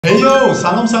هیو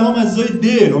سلام عزیزای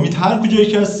دل، امید هر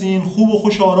کجایی که هستین خوب و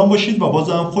خوش و آرام باشید و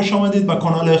بازم خوش آمدید به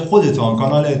کانال خودتان،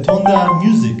 کانال تندر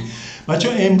میوزیک.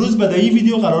 بچه‌ها امروز بعد این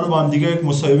ویدیو قراره با هم دیگه یک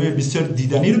مصاحبه بسیار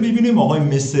دیدنی رو ببینیم. آقای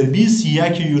مستر بیست،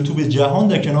 یک یوتیوب جهان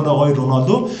در کنار آقای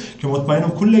رونالدو که مطمئنم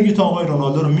کلگیتون آقای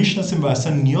رونالدو رو میشناسیم و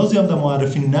اصلا نیازی هم در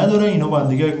معرفی نداره. اینا با هم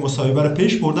دیگه یک مصاحبه رو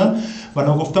پیش بردن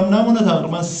و نگفتم نمونه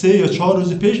تقریبا 3 یا 4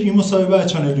 روز پیش این مصاحبه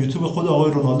از کانال یوتیوب خود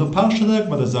آقای رونالدو پخش شده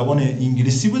و در زبان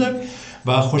انگلیسی بوده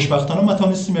و خوشبختانه ما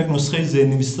تونستیم یک نسخه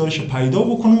زیرنویس دارش پیدا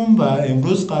بکنم و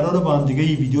امروز قراره با هم دیگه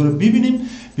این ویدیو رو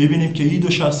ببینیم که این دو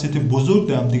شخصیت بزرگ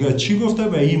در هم دیگه چی گفته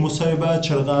و این مصاحبه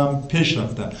چقدر پیش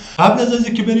رفته. قبل از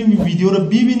اینکه بریم این ویدیو رو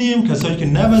ببینیم، کسایی که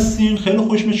نبستین خیلی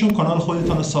خوش میشون کانال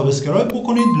خودتون رو سابسکرایب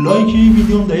بکنید، لایک این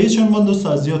ویدیو ده هیچ عنوان دوست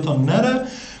اذیتتون نره،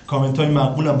 کامنت های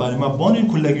مقبولم برای من بانین،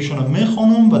 کلگیشون رو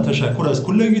میخوانم و تشکر از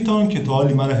کلگیتون که تا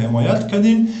حالی منو حمایت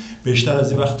کردین. بیشتر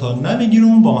از این وقتا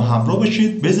نمیگیرم، با ما همراه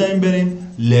باشید، بزنیم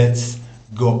بریم. Let's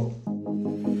go.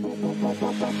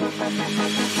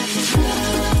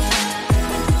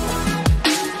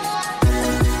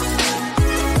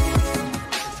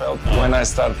 When I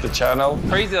start the channel.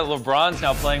 Crazy that LeBron's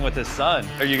now playing with his son.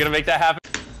 Are you gonna make that happen?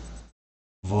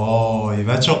 وای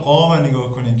بچه قام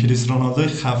نگاه کنین، کریس رونالدو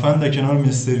خفن در کنار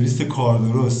مستر بیست کار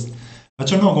درست.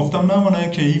 بچه گفتم نمونه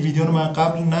که این ویدیو رو من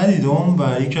قبل ندیدم و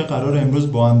ای که قرار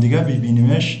امروز با هم دیگه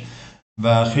ببینیمش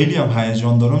و خیلی هم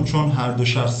هیجان دارم چون هر دو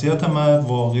شخصیت من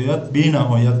واقعیت بی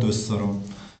نهایت دوست دارم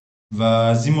و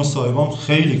از این مصاحبه هم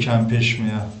خیلی کم پیش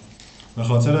میاد، به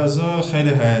خاطر از خیلی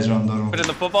هیجان دارم. But in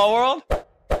the football world?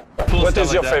 Cool What stuff is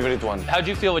like your that. favorite one? How'd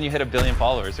you feel when you hit 1 billion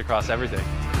followers across everything?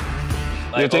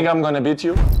 You think I'm gonna beat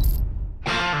you?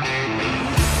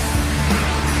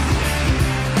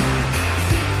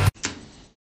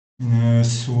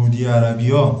 سعودی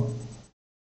عربیا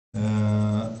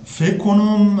فکر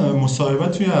کنم مصاحبه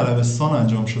توی عربستان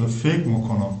انجام شده، فکر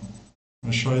میکنم،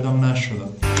 شاید هم نشده.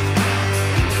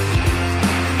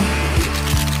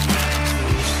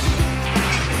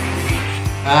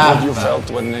 What you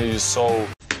felt when you saw?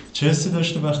 چه حسی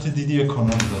داشته وقتی دیدی یه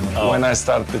کانال دادن؟ When I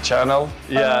start the channel?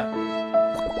 Yeah.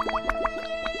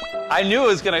 I knew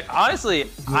it was gonna, honestly,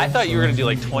 I thought you were gonna do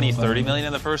like 20-30 million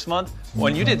in the first month.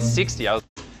 When you did 60, I was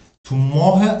تو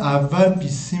ماه اول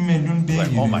 20 میلیون like,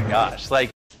 oh my بگیریم، gosh. Like,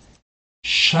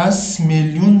 60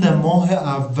 میلیون در ماه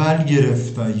اول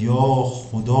گرفته. یا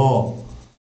خدا،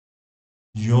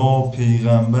 یا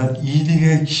پیغمبر، این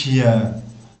دیگه کیه؟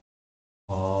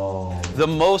 the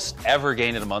most ever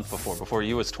gained in a month before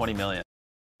you was 20 million.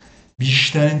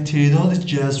 بیشترین تعداد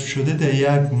جذب شده در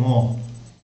یک ماه.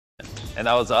 And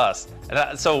that was us.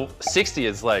 And so 60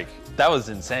 is like, that was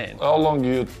insane. How long do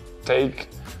you take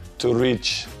to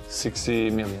reach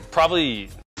 60 million? Probably.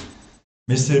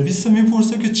 مستر بیست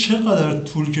میپرسه که چقدر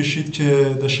طول کشید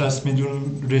که در 60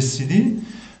 میلیون رسیدی؟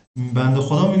 بنده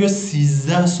خدا میگه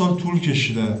 13 سال طول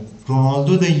کشیده.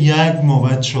 رونالدو در یک ماه.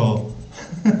 بچه‌ها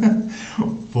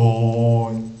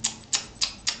وای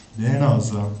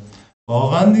بنازم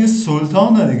واقعا دیگه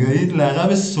سلطان دیگه، این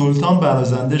لقب سلطان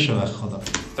برازنده شده خدا.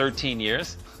 13 years.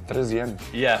 13 años.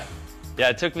 Yeah,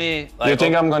 it took me like. You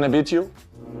think I'm gonna beat you?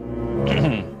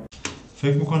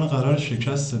 فکر میکنه قرار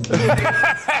شکست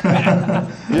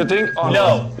You think or No.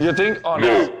 You think or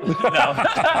no? No.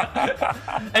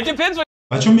 It depends what.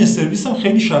 بچه مستر بیست هم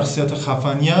خیلی شخصیت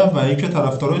خفنیه و اینکه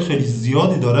طرفدارای خیلی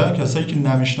زیادی داره. کسایی که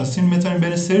نمیشناسین میتونین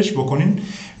برین سرچ بکنین،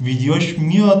 ویدیوش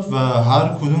میاد و هر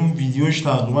کدوم ویدیوش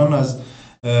تقریبا از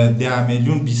 10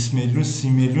 میلیون، 20 میلیون، 30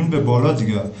 میلیون به بالا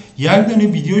دیگه. یک دونه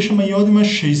ویدیوش من یادم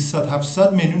 600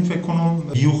 700 میلیون فکر کنم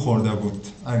ویو خورده بود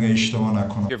اگه اشتباه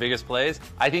نکنم. Your biggest plays,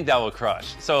 I think that will crush.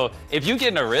 So if you get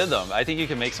in a rhythm, I think you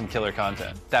can make some killer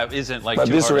content. That isn't like. But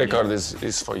too this hard record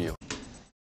is for you.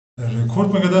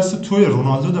 رکورد مگه دست توی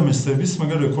رونالدو در مستر بیست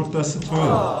مگه رکورد دست توی؟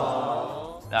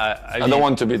 I don't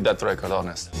want to beat that record,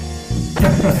 honestly.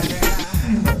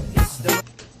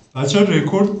 بچه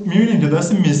رکورد میبینین که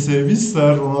دست مستر بیست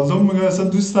در رونالدو میگه اصلا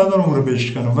دوست ندارم اون رو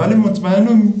بشکنم، ولی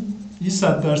مطمئنم این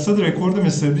 100% رکورد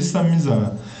مستر بیست هم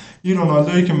میزنه. این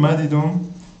رونالدویی که من دیدم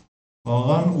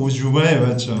واقعا عجوبه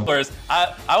بچه.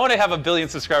 I want to have 1 billion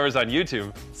subscribers on YouTube.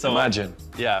 So Imagine.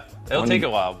 Yeah, it'll take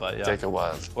a while, but yeah. Take a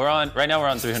while. Right now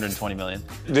we're on 320 million.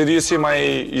 Did you see my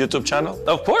YouTube channel?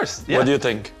 Of course. Yeah. What do you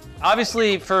think? Obviously,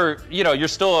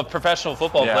 you're still a professional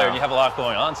football player and you have a lot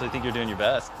going on, so I think you're doing your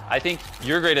best. I think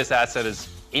your greatest asset is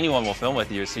anyone will film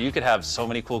with you, so you could have so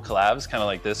many cool collabs, kind of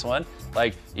like this one.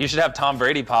 Like, you should have Tom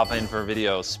Brady pop in for a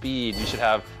video, Speed, you should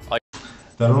have like.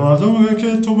 در رونالدو میگه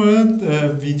که تو باید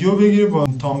ویدیو بگیری با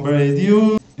تام بریدی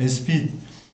و اسپید.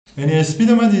 یعنی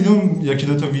اسپید من دیدم یکی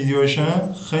دو تا ویدیوشه،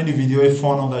 خیلی ویدیوهای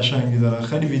فان و قشنگی داره،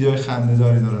 خیلی ویدیوهای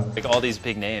خنده‌داری داره. Like all these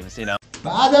big names, you know.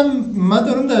 بعدم من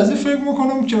دارم در ازی فکر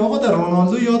میکنم که آقا در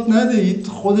رونالدو یاد ندهید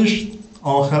خودش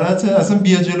آخرت اصلا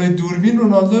بیا جلوی دوربین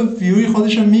رونالدو ویوی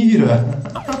خودش هم میگیره.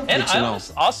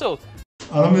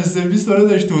 الان مستر بیست داره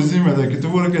داشت توضیح میده که تو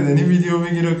برو کدنی ویدیو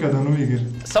بگیر و کدنو بگیر.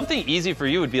 Something easy for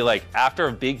you would be like after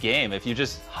a big game if you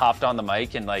just hopped on the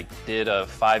mic and like did a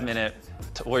 5-minute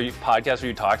podcast where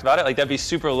you talked about it, like that'd be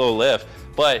super low lift,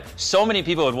 but so many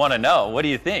people would want to know, what do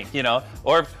you think, you know?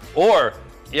 Or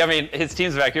I mean, his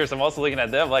team's back here, so I'm also looking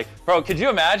at them like, bro, could you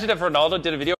imagine if Ronaldo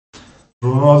did a video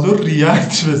رونالدو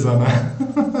ریاکت بزنه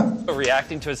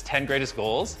reacting to his 10 greatest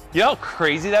goals? You know how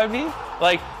crazy that would be?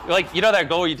 Like you know that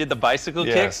goal where you did the bicycle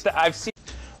kicks that I've seen.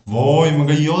 وای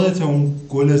مگه یادت اون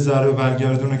گل ضربه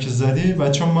برگردونه که زدی؟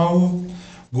 بچه من اون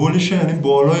گلش یعنی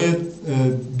بالای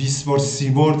 20 بار 30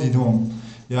 بار دیدم،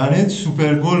 یعنی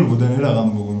سوپر گل بود. این رقم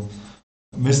بگم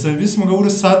مستر بیست میگه اون رو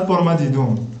 100 بار من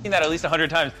دیدم. That at least 100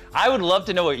 times. I would love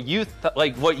to know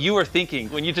what you were thinking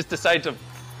when you just decided to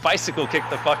bicycle kick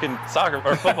the fucking soccer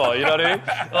or football, you know what I mean?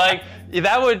 Like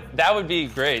that would be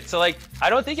great. So like I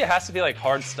don't think it has to be like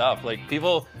hard stuff. Like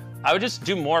people, I would just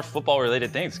do more football related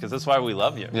things because that's why we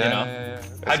love you, you know?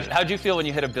 How'd you feel when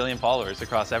you hit 1 billion followers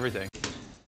across everything?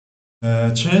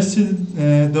 چه حسی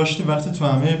داشتی وقتی تو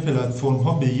همه پلتفرم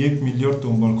ها به 1 میلیارد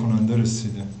دنبال کننده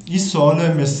رسیده؟ این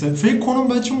سوال مستر فکر کنم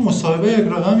بچه مصاحبه یک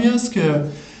رقمی هست که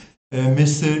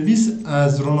مستر بیست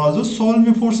از رونالدو سوال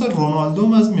میپرسه، رونالدو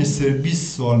هم از مستر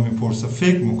بیست سوال میپرسه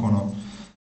فکر میکنم.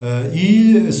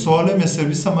 این سوال مستر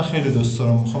بیست هم من خیلی دوست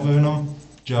دارم، میخوام ببینم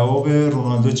جواب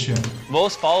رونالدو چیه.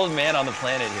 Most followed man on the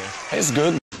planet here. It's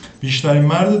good. بیشترین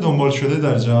مرد دنبال شده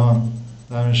در جهان.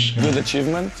 دمش گرم. Good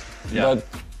achievement, but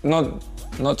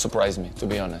not surprise me to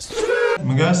be honest.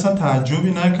 مگه اصلا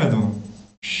تعجبی نکردم.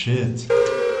 Shit.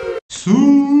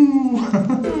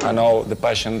 I know the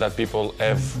passion that people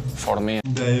have for me.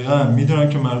 دقیقاً میدونم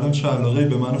که مردم چه علاقه‌ای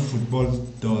به من فوتبال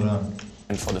دارن.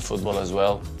 And for the football as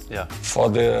well. Yeah. For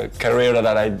the career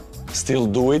that I still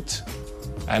do it,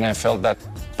 and I felt that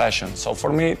passion. So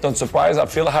for me, don't surprise. I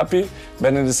feel happy,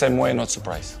 but in the same way, not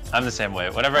surprise. I'm the same way.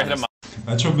 Whenever I hit a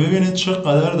بچه‌ها ببینید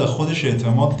چقدر در خودش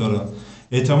اعتماد داره.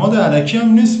 اعتماد الکی هم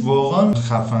نیست، واقعا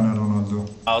خفنه رونالدو.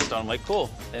 milestone, I'm like, cool.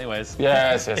 Anyways.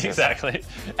 Yes. Exactly.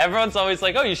 Everyone's always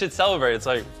like, oh, you should celebrate. It's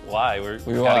like, why?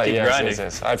 We gotta keep grinding.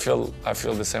 Yes. I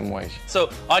feel the same way. So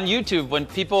on YouTube, when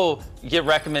people get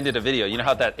recommended a video, you know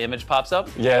how that image pops up?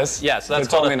 Yes. Yeah, so that's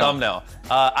called a thumbnail.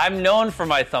 I'm known for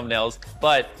my thumbnails,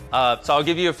 but so I'll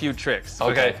give you a few tricks.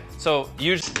 Okay. So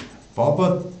usually.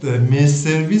 بابا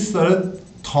مستر بیست داره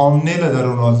تامنیل در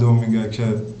رونالدو میگه که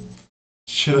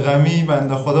شرغمی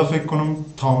بنده خدا فکر کنم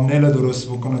تامنیل درست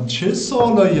بکنه. چه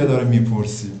سوالاییه داره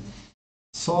میپرسی؟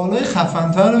 سوالای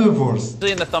خفن‌تر بپرس.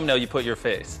 In the thumbnail, you put your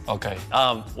face. Okay.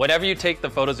 Whenever you take the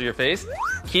photos of your face,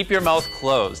 keep your mouth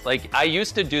closed. Like I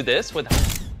used to do this with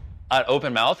an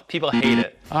open mouth. People hate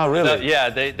it. Oh, really? Yeah,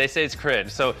 they say it's cringe.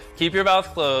 So keep your mouth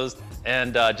closed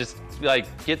and just like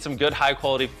get some good high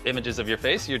quality images of your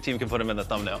face. Your team can put them in the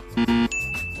thumbnail.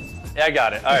 Yeah, I got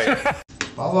it. All right.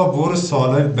 بابا برو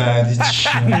سوالای بعدی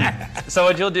چیه؟ So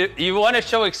what you'll do, you want to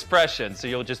show expression, so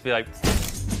you'll just be like,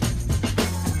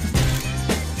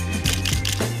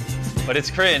 but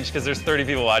it's cringe because there's 30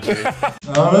 people watching you.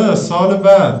 آره سوال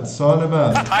بعد. All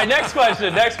right, next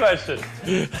question.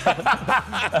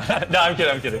 No, I'm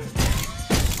kidding.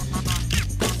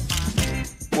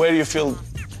 Where do you feel?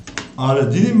 آره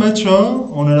دیدیم بچه‌ها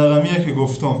اون رقمیه که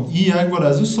گفتم این یک بار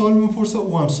از اون سوال میپرسه،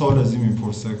 او هم سوال از این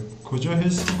میپرسه. کجا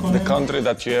حس میکنه؟ The country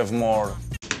that you have more.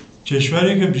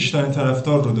 کشوری که بیشترین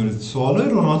طرفدار رو دارید. سوالای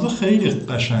رونالدو خیلی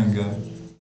قشنگه.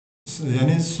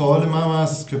 یعنی سوال من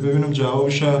هست که ببینم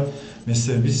جوابش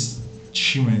مستر بیست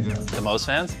چی میگه. The most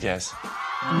fans? Yes.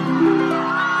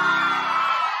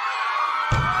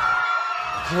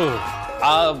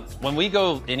 When we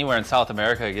go anywhere in South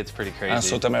America, it gets pretty crazy.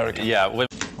 South America. Yeah.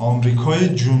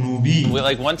 آمریکای جنوبی.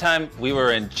 Like one time we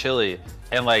were in Chile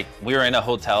and like we were in a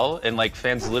hotel and like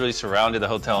fans literally surrounded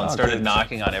the hotel and started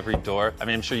knocking on every door. I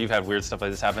mean, I'm sure you've had weird stuff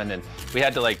like this happen and we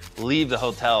had to like leave the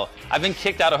hotel. I've been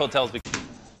kicked out of hotels because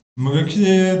موقعی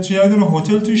که توی یه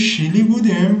هتل توی شیلی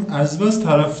بودیم، از بس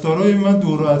طرفدارای من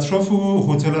دور و اطراف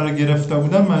و هتل رو گرفته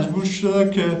بودن مجبور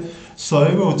شدن که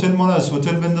صاحب هتل ما رو از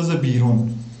هتل بندازه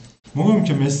بیرون. میگم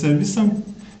که مستر بیستم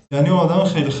یعنی آدم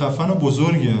خیلی خفن و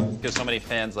بزرگیه. Because so many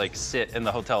fans like sit in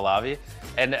the hotel lobby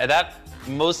and that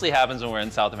mostly happens when we're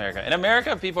in South America. In America,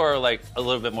 people are like a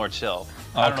little bit more chill.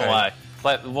 I don't know why.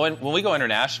 But when we go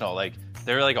international, like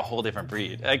they're like a whole different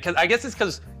breed. I guess it's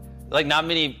because like not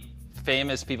many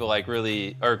famous people like really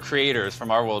or creators from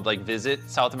our world like visit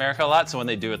South America a lot. So when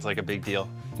they do, it's like a big deal.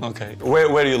 Okay.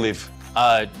 Where do you live?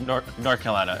 North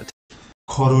Carolina.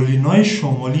 کارولینای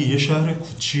شمالی، یه شهر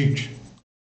کوچیک.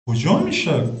 کجا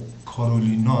میشه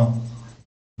کارولینا؟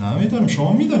 نمیدونم،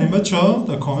 شما میدونیم بچه‌ها؟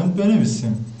 در کامنت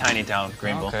بنویسیم. Tiny town,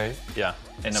 Greenville. Okay. Yeah.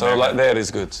 In So America. like, there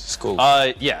is good. It's cool.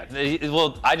 Yeah. Well,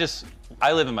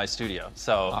 I live in my studio,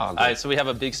 so so we have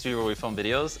a big studio where we film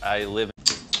videos. I live.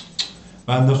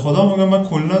 بنده خدا میگم من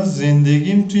کلا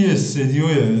زندگیم توی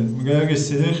استودیوه. میگم اگه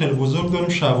استودیو خیلی بزرگ دارم،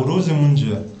 شب و روزم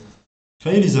اونجا.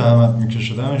 خیلی زحمت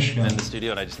میکشه دمش گرم. In the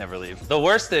studio and I just never leave. The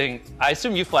worst thing, I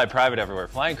assume you fly private everywhere.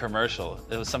 Flying commercial,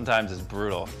 sometimes is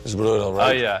brutal. It's brutal, right?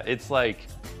 Oh yeah, it's like.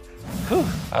 Whew.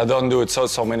 I don't do it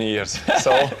so many years.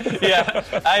 So Yeah,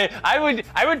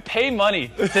 I would pay money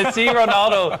to see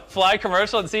Ronaldo fly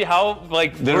commercial and see how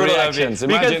like the brutal reactions. that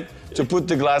would be. Imagine to put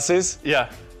the glasses. Yeah.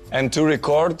 And to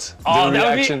record the that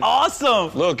reaction. would be awesome.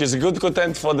 Look, it's good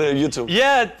content for the YouTube.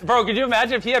 Yeah, bro, could you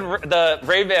imagine if he had the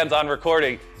Ray-Bans on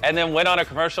recording and then went on a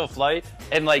commercial flight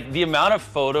and like the amount of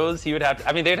photos he would have to,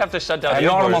 I mean, they'd have to shut down a the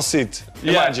airport. normal seat.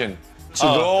 Yeah. Imagine. To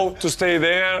go, to stay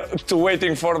there, to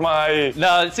waiting for my...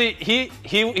 No, see,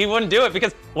 he wouldn't do it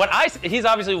because he's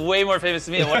obviously way more famous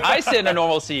than me. And when I sit in a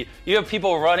normal seat, you have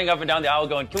people running up and down the aisle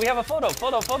going, "Can we have a photo?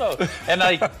 And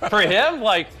like for him,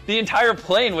 like the entire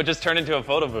plane would just turn into a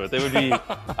photo booth. It would be,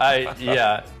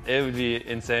 it would be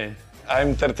insane. I'm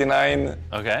 39.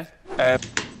 Okay. And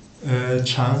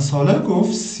چند ساله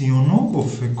گفت؟ 39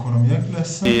 گفت فکر کنم. یک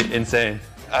لحظه. Insane.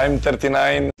 I'm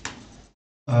 39.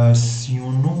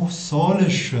 39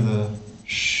 سالش شده.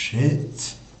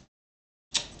 شیت.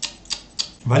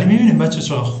 ولی میبینیم بچه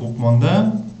چقدر خوب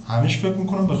مانده. همیشه فکر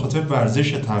میکنم به خاطر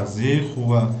ورزش تغذیه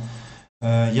خوبه.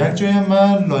 یک جای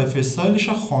من لایف استایلش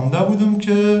خوانده بودم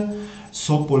که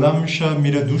صبح بلند میشه،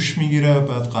 میره دوش میگیره،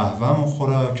 بعد قهوه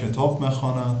میخوره، کتاب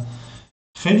میخونه.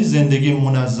 خیلی زندگی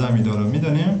منظمی داره،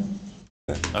 میدونیم؟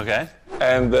 Okay.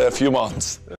 And a few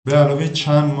months. به علاوه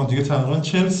چند ماه دیگه تقریبا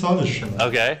 40 سالش شده.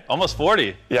 Okay. Almost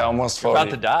 40. Yeah, almost 40. You're about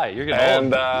to die. You're getting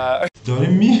old. داری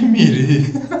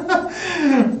میمیری.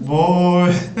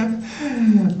 وای.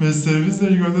 مستر بیست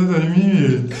گفته داری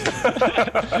میمیری.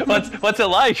 What's it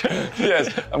like? Yes,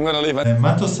 I'm gonna leave it.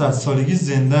 من تا 100 سالگی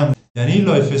زندم. یعنی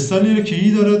لایف استایلی رو که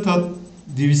ای داره تا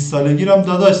 200 سالگی رو هم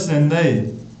داداش زنده ای.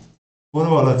 برو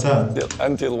بالاتر.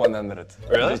 Until 100.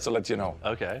 Really? Just to let you know.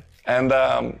 Okay. And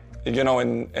you know,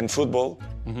 in football,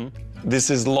 this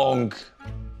is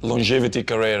longevity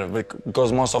career because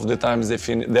most of the times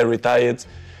they're retired,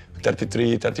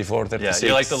 33, 34, 36. Yeah,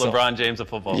 you're like the LeBron James of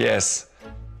football. Yes.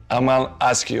 I'm gonna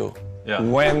ask you,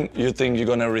 when you think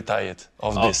you're gonna retire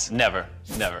of this? Never.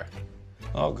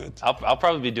 Oh, good. I'll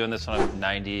probably be doing this when I'm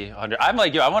 90, 100. I'm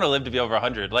like you. I want to live to be over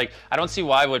 100. Like I don't see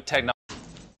why with technology.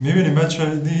 میبینیم بچه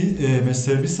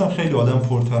مستر بیست هم خیلی آدم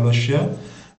پرتلاشیه.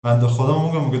 بنده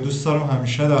خدا میگه دوست دارم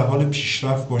همیشه در حال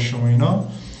پیشرفت باشم و اینا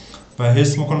و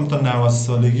حس میکنم تا 90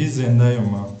 سالگی زنده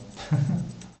ایم.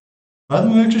 بعد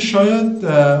میگه که شاید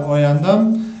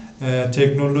آیندم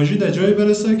تکنولوژی در جایی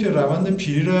برسه که روند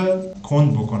پیری رو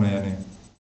کند بکنه. یعنی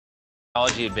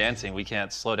Technology advancing, we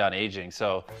can't slow down aging.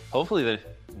 So hopefully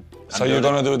So you're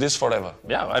gonna do this forever?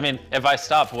 Yeah, I mean, if I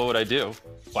stopped, what would I do?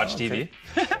 Watch TV?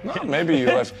 No, maybe you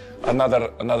have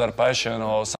another passion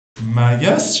or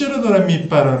مگس چرا داره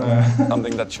میپرانه؟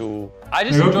 something that you... I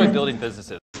just enjoy building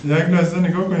businesses. یک لحظه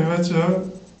نگاه کنیم بچه‌ها.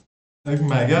 یک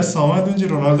مگس آمد اونجا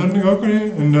رونالدو رو نگاه کنیم.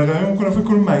 این نگاه میکنه فکر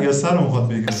کنم مگس رو میخواد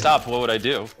بگیره. Stop, what would I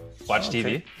do? Watch TV?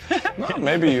 No,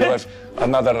 maybe you have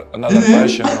another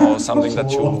passion or something that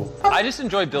you... I just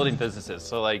enjoy building businesses.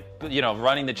 So like, you know,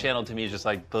 running the channel to me is just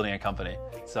like building a company.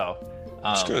 So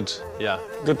It's good. Yeah.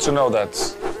 Good to know that.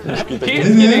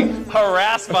 He's getting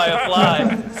harassed by a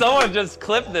fly. Someone just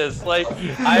clipped this. Like,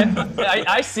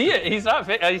 I see it. He's not.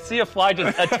 I see a fly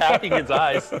just attacking his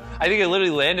eyes. I think it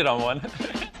literally landed on one.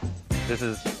 This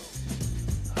is.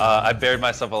 I buried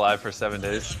myself alive for 7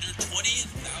 days.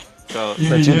 So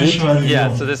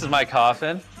yeah. So this is my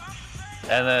coffin,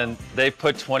 and then they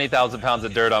put 20,000 pounds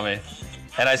of dirt on me,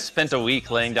 and I spent a week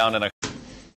laying down in a.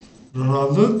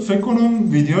 رونالدو فکر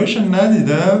کنم ویدیوش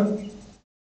ندیده.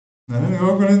 نه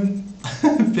نگاه کنید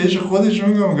پیش خودش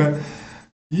میگم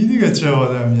این دیگه چه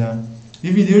آدمیه.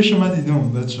 این ویدیوش من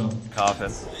دیدم بچه‌ها.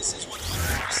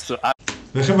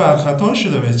 بخی برخطا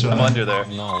شده بچه‌ها. I'm under there.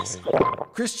 No.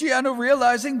 Cristiano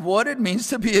realizing what it means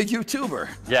to be a YouTuber.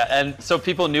 Yeah, and so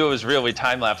people knew it was real. We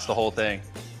time-lapsed the whole thing.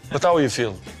 But how you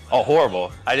feel? Oh, horrible.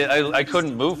 I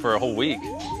couldn't move for a whole week.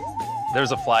 There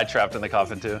was a fly trapped in the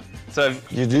coffin too. So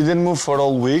you didn't move for a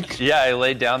whole week? Yeah, I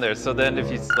laid down there. So then if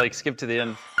you like skip to the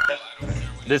end,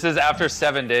 this is after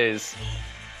 7 days.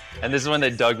 And this is when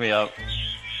they dug me up.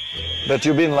 But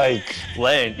you've been like...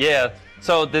 Laying, yeah.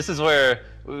 So this is where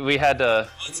we had to...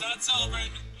 Let's not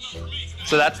celebrate.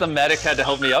 So that's the medic had to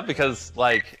help me up because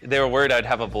like they were worried I'd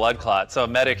have a blood clot. So a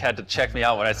medic had to check me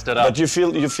out when I stood up. But you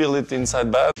feel it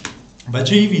inside bad?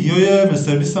 بچه این ویدیوی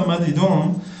مستر بیست هم من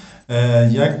دیدم،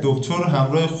 یک دکتر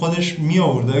همراه خودش می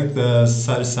آورده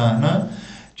سر صحنه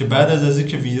که بعد از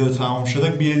اینکه ویدیو تمام شده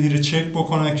بیاد دیره چک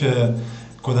بکنه که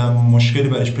کدام مشکلی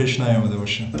برش پیش نیامده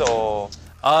باشه.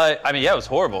 I mean, yeah, it was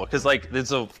horrible because like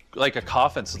it's like a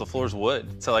coffin, so the floor's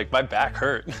wood. So like my back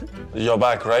hurt. Your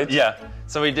back, right? Yeah.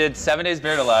 So we did 7 days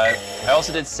buried alive. I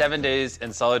also did 7 days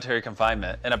in solitary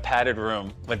confinement in a padded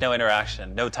room with no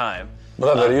interaction, no time.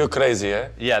 Brother, you're crazy, eh?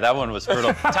 Yeah, that one was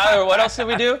brutal. Tyler, what else did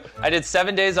we do? I did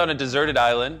 7 days on a deserted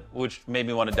island, which made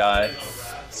me want to die.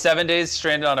 7 days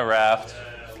stranded on a raft.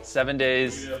 7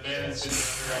 days.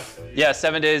 Yeah,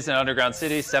 7 days in an underground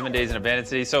city, 7 days in an abandoned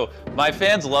city. So my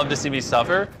fans love to see me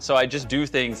suffer, so I just do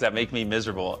things that make me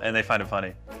miserable, and they find it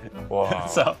funny. Wow.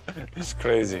 So it's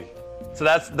crazy. So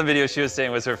that's the video she was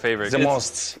saying was her favorite. The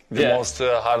most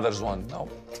hardest one. No,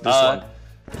 this one.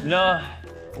 No.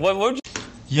 What would you?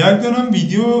 یک دونم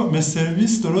ویدیو مستر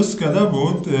بیست درست کرده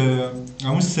بود،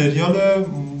 همون سریال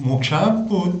مکب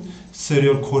بود،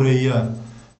 سریال کره.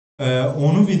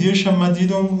 اونو ویدیوش هم من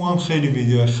دیدم، اون هم خیلی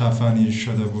ویدیو خفنی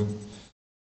شده بود.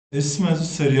 اسم از اون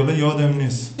سریال یادم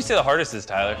نیست. You say the hardest is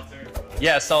Tyler?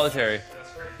 Yeah, solitary.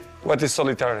 What is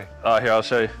solitary? Oh, here I'll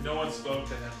show you. No one spoke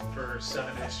to him for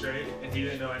 7 days straight, and he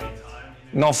didn't know any time.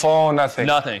 No phone, nothing.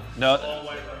 Nothing. No. All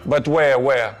white hat. But where?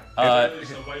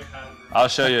 There's a white hat.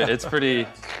 I'll show you. It's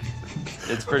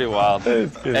pretty wild.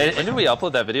 And did we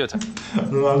upload that video?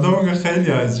 رونالدو میگه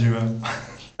خیلی عجیبه.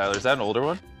 Tyler, is that an older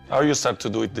one? How you start to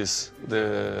do it the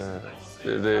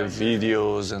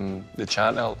videos and the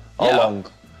channel? How long?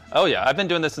 Oh yeah, I've been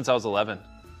doing this since I was 11.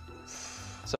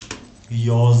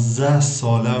 11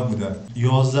 ساله بوده.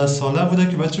 11 ساله بوده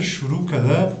که بچه شروع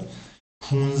کرده.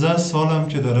 15 سالم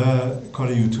که داره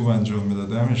کار یوتیوب انجام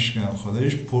میده. دمش گرم،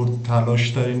 خداییش پر تلاش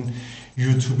ترین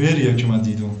یوتیوبریه که من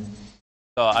دیدم.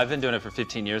 So I've been doing it for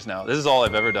 15 years now. This is all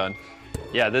I've ever done.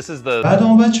 Yeah, this is the بعد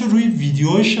اون بچه روی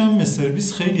ویدیوش هم مستر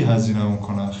بیست خیلی هزینه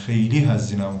میکنه. خیلی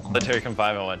هزینه میکنه. solitary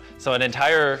confinement one. So an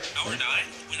entire Number 9.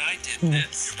 When I did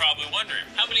this, you're probably wondering,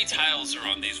 how many tiles are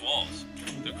on these walls?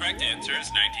 The correct answer is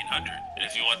 1900. And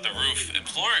if you want the roof and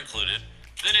floor included,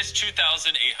 then it's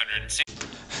 2860.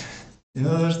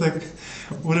 اینا داشت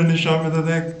اون رو نشان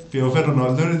میداده، قیافه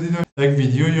رونالدو رو دیدم. یک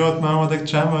ویدیو یاد من اومد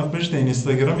چند وقت پیش در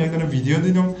اینستاگرام یک دونه ویدیو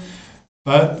دیدم.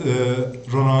 بعد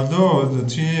رونالدو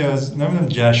توی از نمیدونم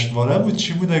جشنواره بود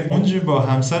چی بود، اونجا با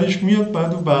همسرش میاد،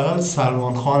 بعد اون بغل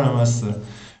سلمان خان هم هست.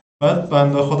 بعد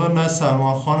بنده خدا نه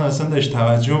سلمان خان اصلا داشت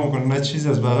توجه میکنه نه چیزی،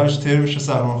 از بغلش تیر میشه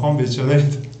سلمان خان بیچاره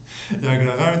یک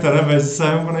رقمی طرف واسه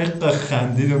سعی میکنه. یک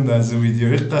خندیدم در از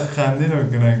ویدیو، یک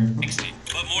خندیدم کنه.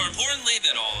 But more importantly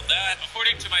than all of that,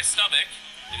 according to my stomach,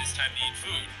 it is time to eat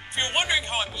food. If you're wondering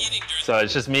how I'm eating during so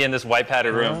it's just me in this white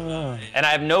padded room, and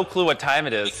I have no clue what time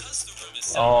it is. because the room is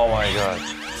Oh my God.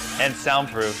 And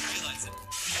soundproof.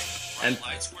 and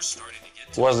lights were starting to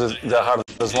get Was it the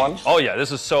hardest one? Oh yeah,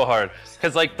 this was so hard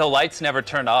because like the lights never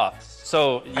turned off,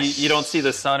 so you don't see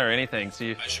the sun or anything. So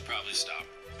you I should probably stop.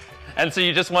 and so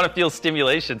you just want to feel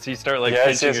stimulation, so you start like Yes,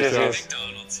 pinching yes, yes, yourself, yes.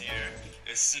 McDonald's here.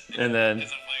 and then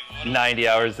 90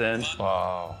 hours in,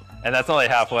 Wow. and that's only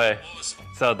halfway.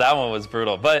 So that one was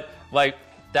brutal. But like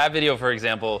that video, for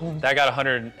example, that got How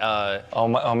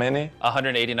many?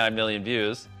 189 million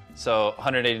views. So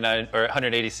 189 or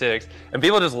 186, and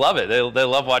people just love it. They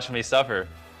love watching me suffer.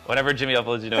 Whenever Jimmy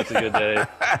uploads, you know it's a good day.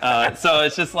 So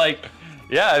it's just like,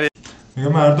 yeah. I mean, میگه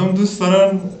مردم دوست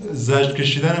دارن زجر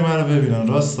کشیدن من رو ببینن.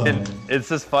 راستا it's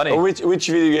just funny. Which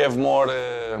video you have more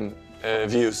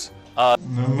views?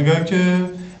 میگن که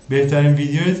بهترین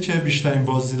ویدیویت که بیشترین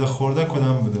بازدید خورده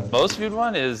کدام بوده؟ Most viewed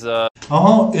one is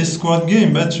آها اسکواد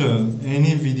گیم بچه،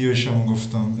 اینی ویدیوشمو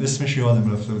گفتم اسمش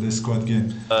یادم رفته بود. اسکواد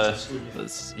گیم.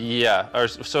 yeah. Or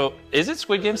so is it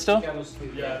Squid Game still?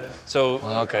 So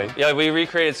Okay. yeah, we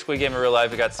recreated Squid Game in real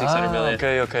life. It got 600 million.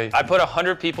 Okay. I put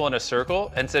 100 people in a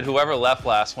circle and said whoever left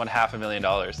last won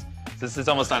 $500,000. This is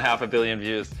almost on 500 million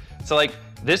views. So like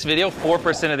this video,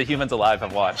 4% of the humans alive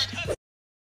have watched.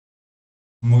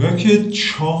 میگن که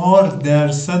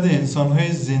 4%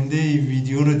 انسان‌های زنده این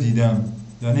ویدیو رو دیدن.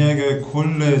 یعنی اگه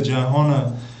کل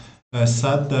جهان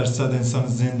 100% انسان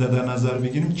زنده در نظر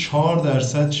بگیریم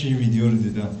 4% چی ویدیو رو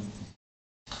دیدن.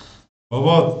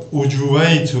 بابا عجوبه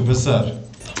ای تو پسر.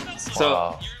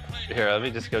 So here, let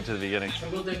me just go to the beginning. I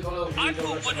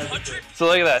put 100. So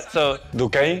look at that. So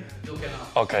Duquesne?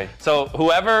 Okay. so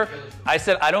whoever I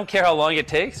said I don't care how long it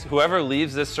takes. Whoever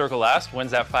leaves this circle last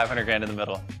wins that 500 grand in the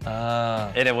middle.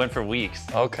 And it went for weeks.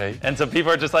 Okay. And so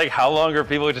people are just like, how long are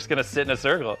people just gonna sit in a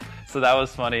circle? So that was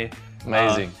funny.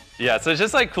 Amazing. Yeah, so it's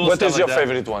just like cool What stuff is your like that.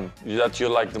 favorite one that you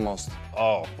like the most?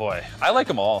 Oh boy, I like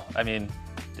them all. I mean,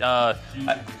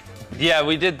 yeah,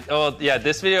 we did. Oh yeah,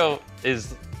 this video is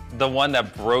the one that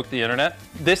broke the internet.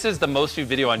 This is the most viewed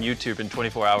video on YouTube in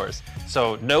 24 hours. So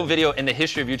no video in the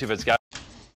history of YouTube has got.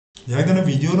 یک دونه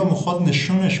ویدیو رو میخواد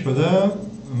نشونش بده،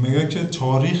 میگه که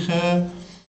تاریخ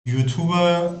یوتیوب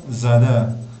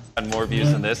زده More views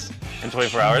than this in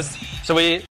 24 hours. So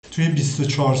توی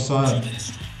 24 ساعت.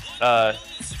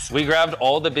 We grabbed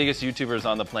all the biggest YouTubers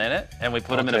on the planet and we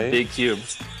put them in a big cube.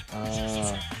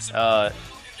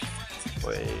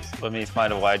 Wait, let me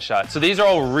find a wide shot. So these are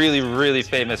all really, really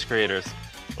famous creators.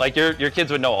 Like your kids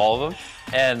would know all of them.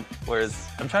 And whereas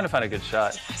I'm trying to find a good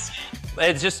shot.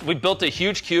 It's just we built a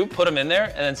huge cube, put them in there,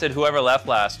 and then said whoever left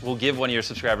last will give one of your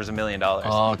subscribers $1 million.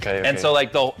 Oh, okay. And so like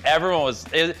everyone was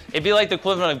it'd be like the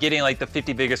equivalent of getting like the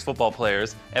 50 biggest football players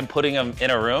and putting them in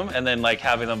a room and then like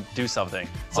having them do something.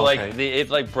 So like it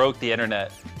like broke the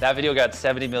internet. That video got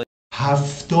 70 million.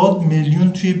 70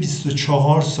 میلیون توی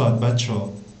 24 ساعت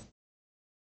بچه‌ها.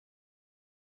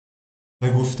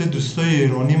 و گفته دوستای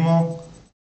ایرانی ما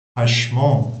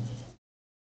پشمام.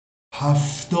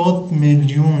 70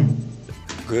 میلیون.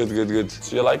 Good.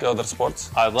 Do you like other sports?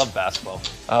 I love basketball.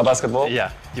 Basketball?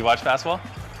 Yeah. Do you watch basketball?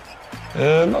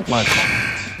 Not much.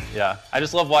 Yeah. I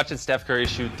just love watching Steph Curry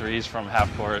shoot threes from half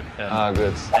court.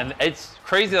 Good. And it's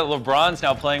crazy that LeBron's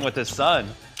now playing with his son.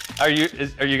 Are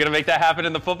you gonna make that happen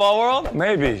in the football world?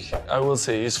 Maybe. I will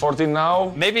see. He's 14 now.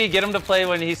 Maybe get him to play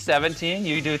when he's 17.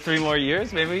 You do 3 more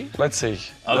years, maybe? Let's see.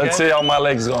 Okay. Let's see how my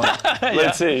legs go.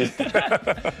 Let's see.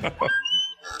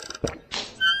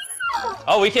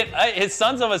 Oh, we can. His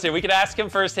son's almost here. We could ask him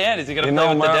firsthand. Is he gonna play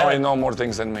with the dad? He knows more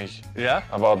things than me.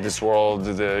 Yeah. About this world,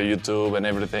 the YouTube and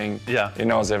everything. Yeah. He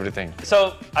knows everything. So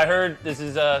I heard this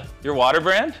is your water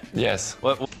brand. Yes.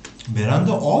 برند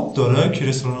آب داره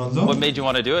کریس رونالدو. What made you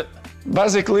want to do it?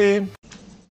 Basically.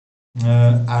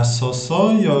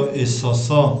 اساسا یا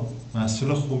اساسا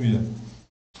محصول خوبیه.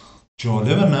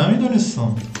 جالبه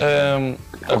نمیدونستم.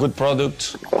 A good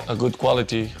product, a good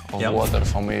quality of water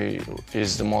for me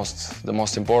is the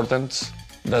most important.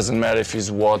 Doesn't matter if it's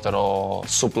water or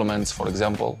supplements, for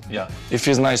example. Yeah. If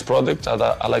it's nice product,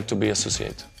 I like to be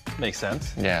associated. Makes sense.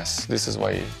 Yes, this is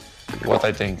what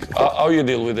I think. How you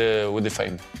deal with the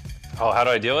fame? Oh, how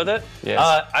do I deal with it? Yes.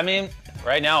 I mean,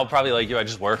 right now, probably like you, I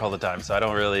just work all the time, so I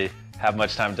don't really have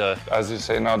much time to. As you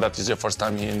say now, that is your first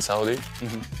time here in Saudi.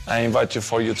 I invite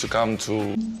you to come to.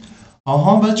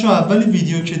 آها بچه اولی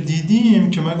ویدیو که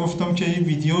دیدیم که من گفتم که این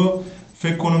ویدیو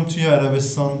فکر کنم توی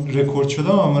عربستان رکورد شده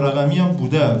و رقمی هم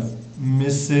بوده.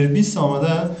 مستر بیست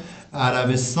آمده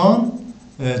عربستان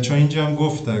چون اینجا هم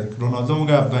گفته رونالدو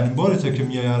میگه اولین باری تا که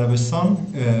میای عربستان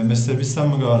مستر بیست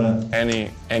هم میگه آره.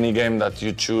 Any game that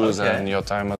you choose and your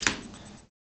time.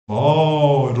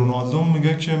 رونالدو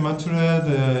میگه که من تو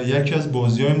یکی از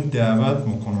بازی‌هایم دعوت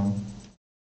میکنم.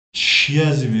 چی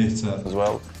از این بهتر؟ As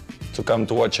well. To come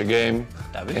to watch a game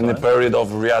in the period of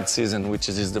Riyadh season, which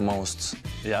is the most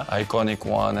iconic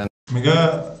one, and میگه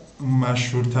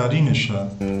مشهورترینشه.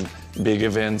 Big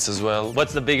events as well.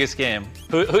 What's the biggest game?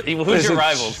 Who's your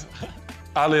rivals?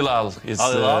 Al Hilal.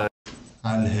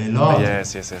 Al Hilal. Yes.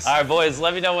 All right, boys.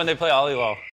 Let me know when they play Al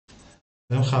Hilal.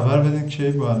 بهم خبر بدین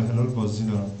که با ال هلال بازی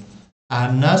دارن.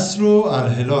 النصر و ال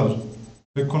هلال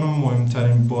فکر کنم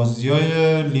مهمترین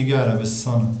بازی‌های لیگ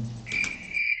عربستانه.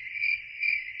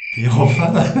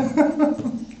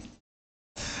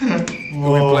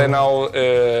 We play now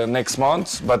next month,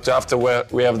 but after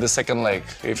we have the second leg.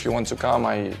 If you want to come,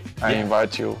 I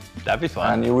invite you. That'd be fun.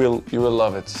 And you will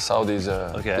love it. Saudi is a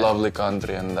lovely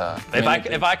country, and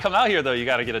if I come out here though, you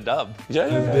got to get a dub. Yeah.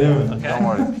 Okay. Don't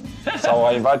worry. So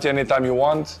I invite you anytime you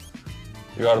want.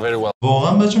 You are very well.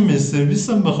 واقعا بچه مستر بیست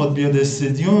هم بخواد بیاد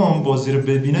استادیوم بازی رو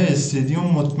ببینه استادیوم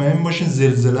مطمئن باشین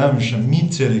زلزله میشه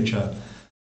میتره کرد.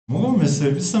 موقع مستر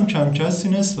بیست هم کم کسی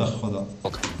نیست به خدا.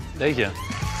 Thank you.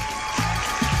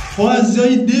 خب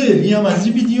عزیزای دل این هم از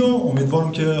این ویدیو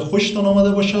امیدوارم که خوشتان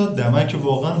آمده باشد دمک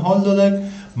واقعا حال دادک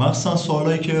مخصوصا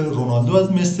سوالایی که رونالدو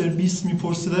از مستر بیست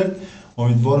میپرسیدک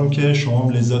امیدوارم که شما هم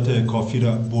لذت کافی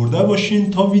را برده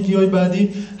باشین تا ویدیوهای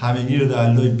بعدی همگی رو در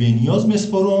الله بی‌نیاز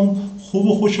میسپارم خوب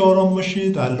و خوش آرام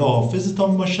باشید الله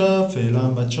حافظتان باشه فعلا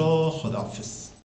بچه خداحافظ